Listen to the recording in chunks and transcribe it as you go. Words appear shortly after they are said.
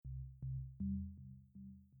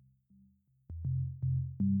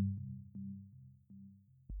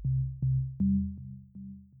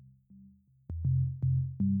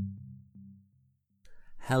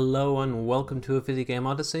Hello and welcome to A Video Game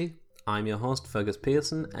Odyssey. I'm your host Fergus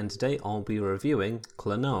Pearson, and today I'll be reviewing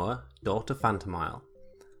Klonoa, Daughter Phantomile.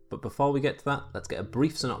 But before we get to that, let's get a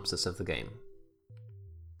brief synopsis of the game.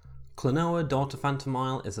 Klonoa, Daughter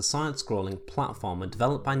Phantomile is a side-scrolling platformer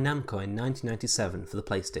developed by Namco in 1997 for the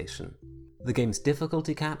PlayStation. The game's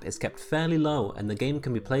difficulty cap is kept fairly low and the game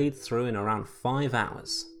can be played through in around 5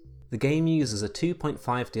 hours. The game uses a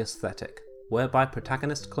 2.5D aesthetic, whereby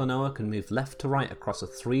protagonist Klonoa can move left to right across a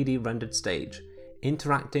 3D rendered stage,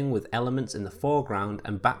 interacting with elements in the foreground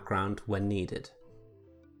and background when needed.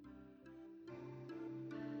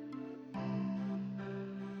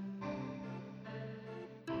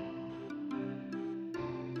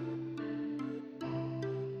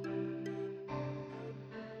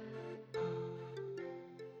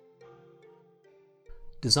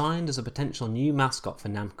 Designed as a potential new mascot for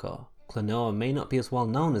Namco, Klonoa may not be as well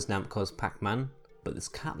known as Namco's Pac-Man, but this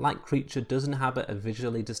cat-like creature does inhabit a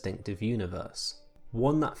visually distinctive universe,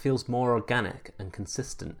 one that feels more organic and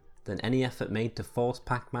consistent than any effort made to force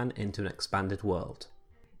Pac-Man into an expanded world.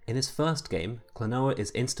 In his first game, Klonoa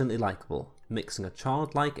is instantly likeable, mixing a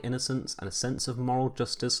childlike innocence and a sense of moral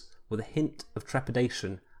justice with a hint of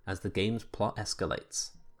trepidation as the game's plot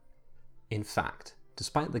escalates. In fact,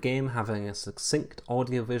 despite the game having a succinct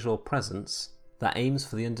audiovisual presence that aims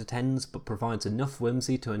for the under-10s but provides enough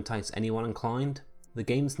whimsy to entice anyone inclined, the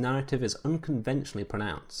game's narrative is unconventionally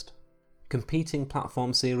pronounced. Competing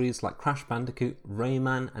platform series like Crash Bandicoot,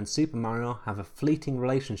 Rayman and Super Mario have a fleeting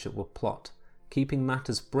relationship with plot, keeping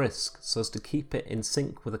matters brisk so as to keep it in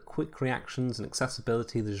sync with the quick reactions and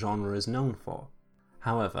accessibility the genre is known for.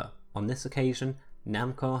 However, on this occasion,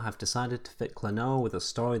 Namco have decided to fit Klonoa with a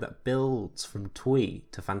story that builds from twee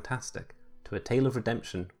to fantastic, to a tale of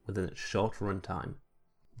redemption within its short runtime.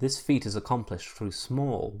 This feat is accomplished through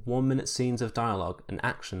small, 1-minute scenes of dialogue and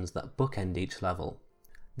actions that bookend each level.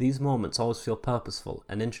 These moments always feel purposeful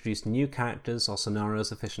and introduce new characters or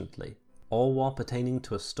scenarios efficiently, all while pertaining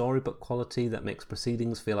to a storybook quality that makes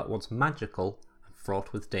proceedings feel at once magical and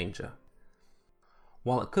fraught with danger.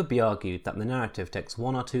 While it could be argued that the narrative takes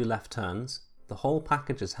 1 or 2 left turns, the whole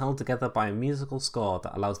package is held together by a musical score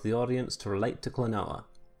that allows the audience to relate to Klonoa,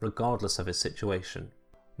 regardless of his situation.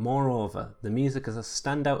 Moreover, the music is a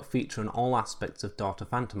standout feature in all aspects of Daughter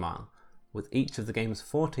Phantomile, with each of the game's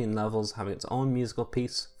 14 levels having its own musical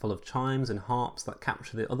piece full of chimes and harps that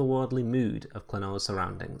capture the otherworldly mood of Klonoa's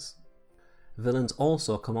surroundings. Villains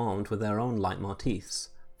also come armed with their own leitmotifs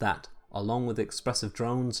that, along with expressive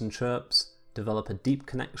drones and chirps, develop a deep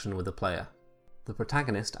connection with the player. The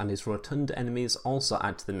protagonist and his rotund enemies also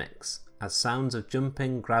add to the mix, as sounds of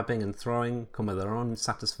jumping, grabbing and throwing come with their own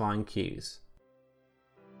satisfying cues.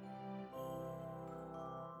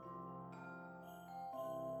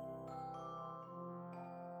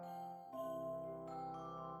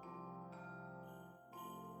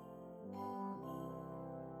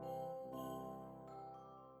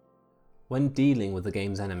 When dealing with the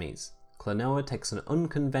game's enemies, Klonoa takes an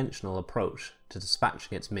unconventional approach to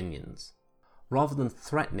dispatching its minions. Rather than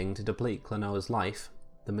threatening to deplete Klonoa's life,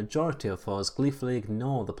 the majority of foes gleefully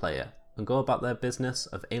ignore the player and go about their business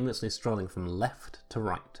of aimlessly strolling from left to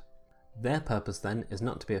right. Their purpose then is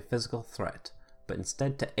not to be a physical threat, but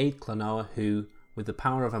instead to aid Klonoa who, with the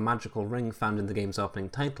power of a magical ring found in the game's opening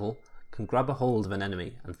title, can grab a hold of an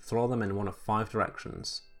enemy and throw them in one of 5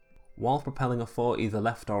 directions. While propelling a foe either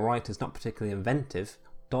left or right is not particularly inventive,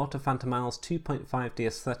 Daughter Phantomile's 2.5D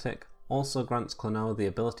aesthetic also grants Klonoa the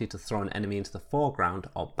ability to throw an enemy into the foreground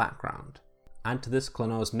or background. Add to this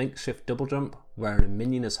Klonoa's makeshift double jump, wherein a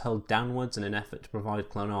minion is hurled downwards in an effort to provide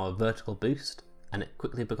Klonoa a vertical boost, and it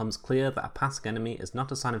quickly becomes clear that a passing enemy is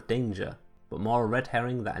not a sign of danger, but more a red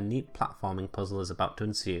herring that a neat platforming puzzle is about to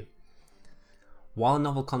ensue. While a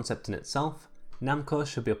novel concept in itself, Namco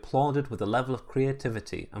should be applauded with the level of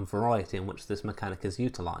creativity and variety in which this mechanic is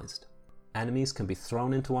utilised. Enemies can be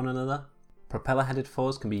thrown into one another, propeller-headed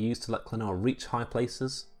foes can be used to let Klonoa reach high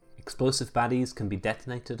places, explosive baddies can be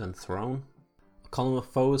detonated and thrown, a column of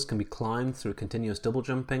foes can be climbed through continuous double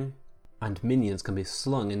jumping, and minions can be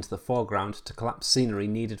slung into the foreground to collapse scenery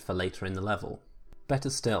needed for later in the level. Better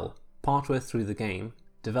still, partway through the game,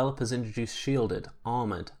 developers introduce shielded,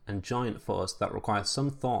 armoured, and giant foes that require some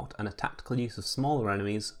thought and a tactical use of smaller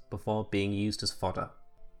enemies before being used as fodder.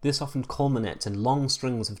 This often culminates in long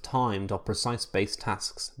strings of timed or precise-based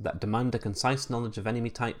tasks that demand a concise knowledge of enemy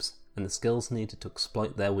types and the skills needed to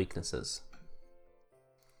exploit their weaknesses.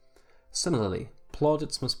 Similarly,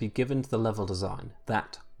 plaudits must be given to the level design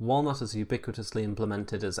that, while not as ubiquitously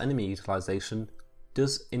implemented as enemy utilization,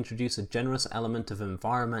 does introduce a generous element of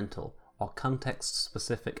environmental or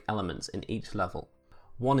context-specific elements in each level.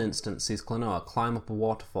 One instance sees Klonoa climb up a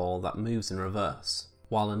waterfall that moves in reverse,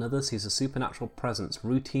 while another sees a supernatural presence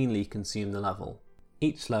routinely consume the level.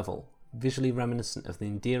 Each level, visually reminiscent of the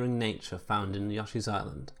endearing nature found in Yoshi's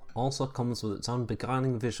Island, also comes with its own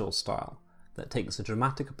beguiling visual style that takes a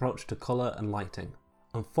dramatic approach to colour and lighting.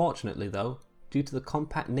 Unfortunately though, due to the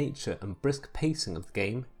compact nature and brisk pacing of the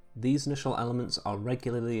game, these initial elements are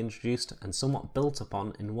regularly introduced and somewhat built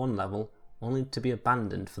upon in one level, only to be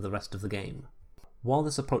abandoned for the rest of the game. While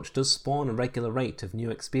this approach does spawn a regular rate of new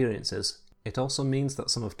experiences, it also means that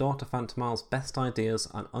some of Daughter Phantomile's best ideas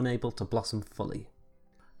are unable to blossom fully.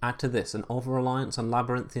 Add to this an over-reliance on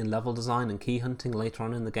labyrinthian level design and key hunting later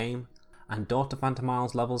on in the game, and Daughter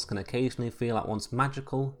Phantomile's levels can occasionally feel at once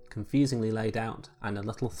magical, confusingly laid out, and a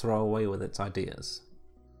little throwaway with its ideas.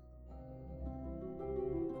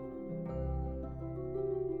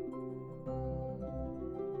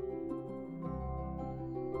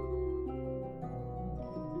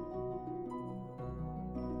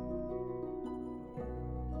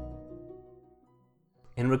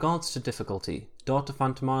 In regards to difficulty, Daughter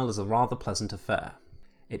Phantomile is a rather pleasant affair.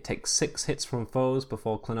 It takes 6 hits from foes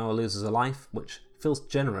before Klonoa loses a life, which feels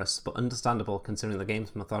generous but understandable considering the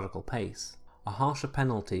game's methodical pace. A harsher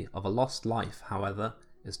penalty of a lost life, however,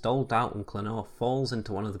 is doled out when Klonoa falls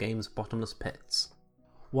into one of the game's bottomless pits.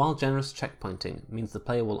 While generous checkpointing means the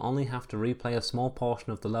player will only have to replay a small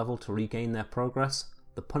portion of the level to regain their progress,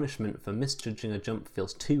 the punishment for misjudging a jump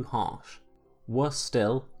feels too harsh. Worse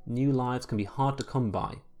still, new lives can be hard to come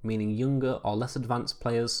by, meaning younger or less advanced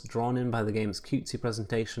players drawn in by the game's cutesy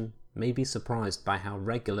presentation may be surprised by how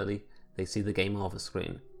regularly they see the game over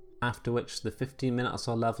screen, after which the 15-minute or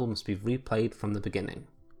so level must be replayed from the beginning.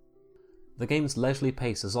 The game's leisurely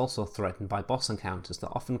pace is also threatened by boss encounters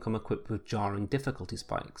that often come equipped with jarring difficulty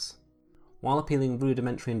spikes. While appealing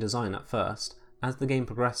rudimentary in design at first, as the game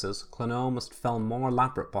progresses, Klonoa must fell more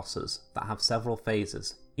elaborate bosses that have several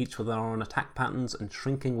phases, each with their own attack patterns and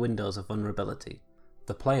shrinking windows of vulnerability.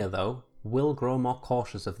 The player, though, will grow more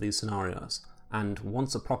cautious of these scenarios, and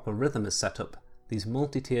once a proper rhythm is set up, these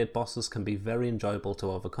multi-tiered bosses can be very enjoyable to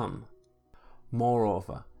overcome.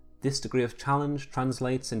 Moreover, this degree of challenge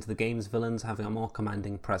translates into the game's villains having a more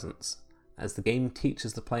commanding presence, as the game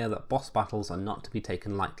teaches the player that boss battles are not to be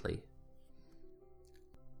taken lightly.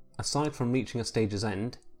 Aside from reaching a stage's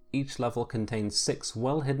end, each level contains 6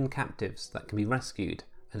 well-hidden captives that can be rescued,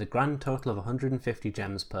 and a grand total of 150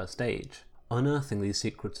 gems per stage. Unearthing these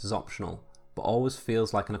secrets is optional, but always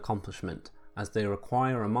feels like an accomplishment, as they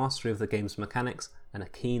require a mastery of the game's mechanics and a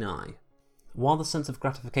keen eye. While the sense of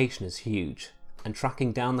gratification is huge, and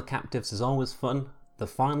tracking down the captives is always fun, the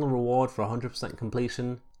final reward for 100%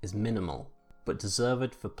 completion is minimal, but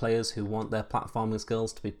deserved for players who want their platforming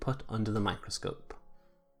skills to be put under the microscope.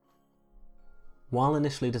 While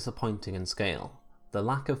initially disappointing in scale, the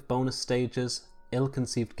lack of bonus stages,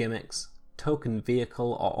 ill-conceived gimmicks, token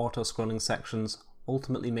vehicle or auto-scrolling sections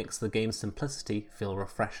ultimately makes the game's simplicity feel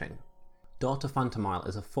refreshing. Daughter Phantomile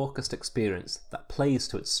is a focused experience that plays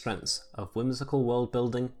to its strengths of whimsical world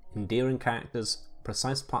building, endearing characters,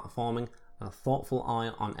 precise platforming, and a thoughtful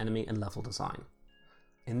eye on enemy and level design.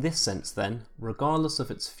 In this sense then, regardless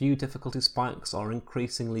of its few difficulty spikes or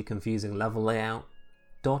increasingly confusing level layout,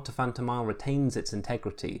 Daughter Phantomile retains its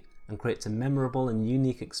integrity and creates a memorable and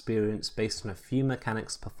unique experience based on a few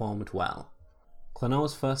mechanics performed well.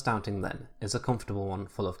 Klonoa's first outing then is a comfortable one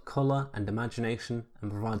full of colour and imagination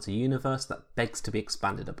and provides a universe that begs to be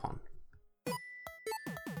expanded upon.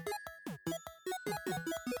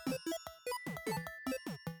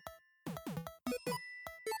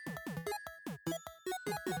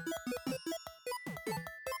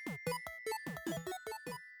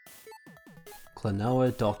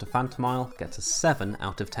 Klonoa Daughter Phantomile gets a 7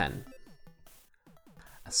 out of 10.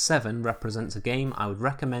 A 7 represents a game I would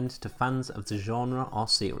recommend to fans of the genre or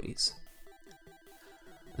series.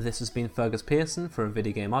 This has been Fergus Pearson for A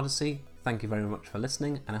Video Game Odyssey. Thank you very much for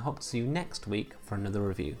listening, and I hope to see you next week for another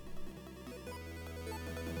review.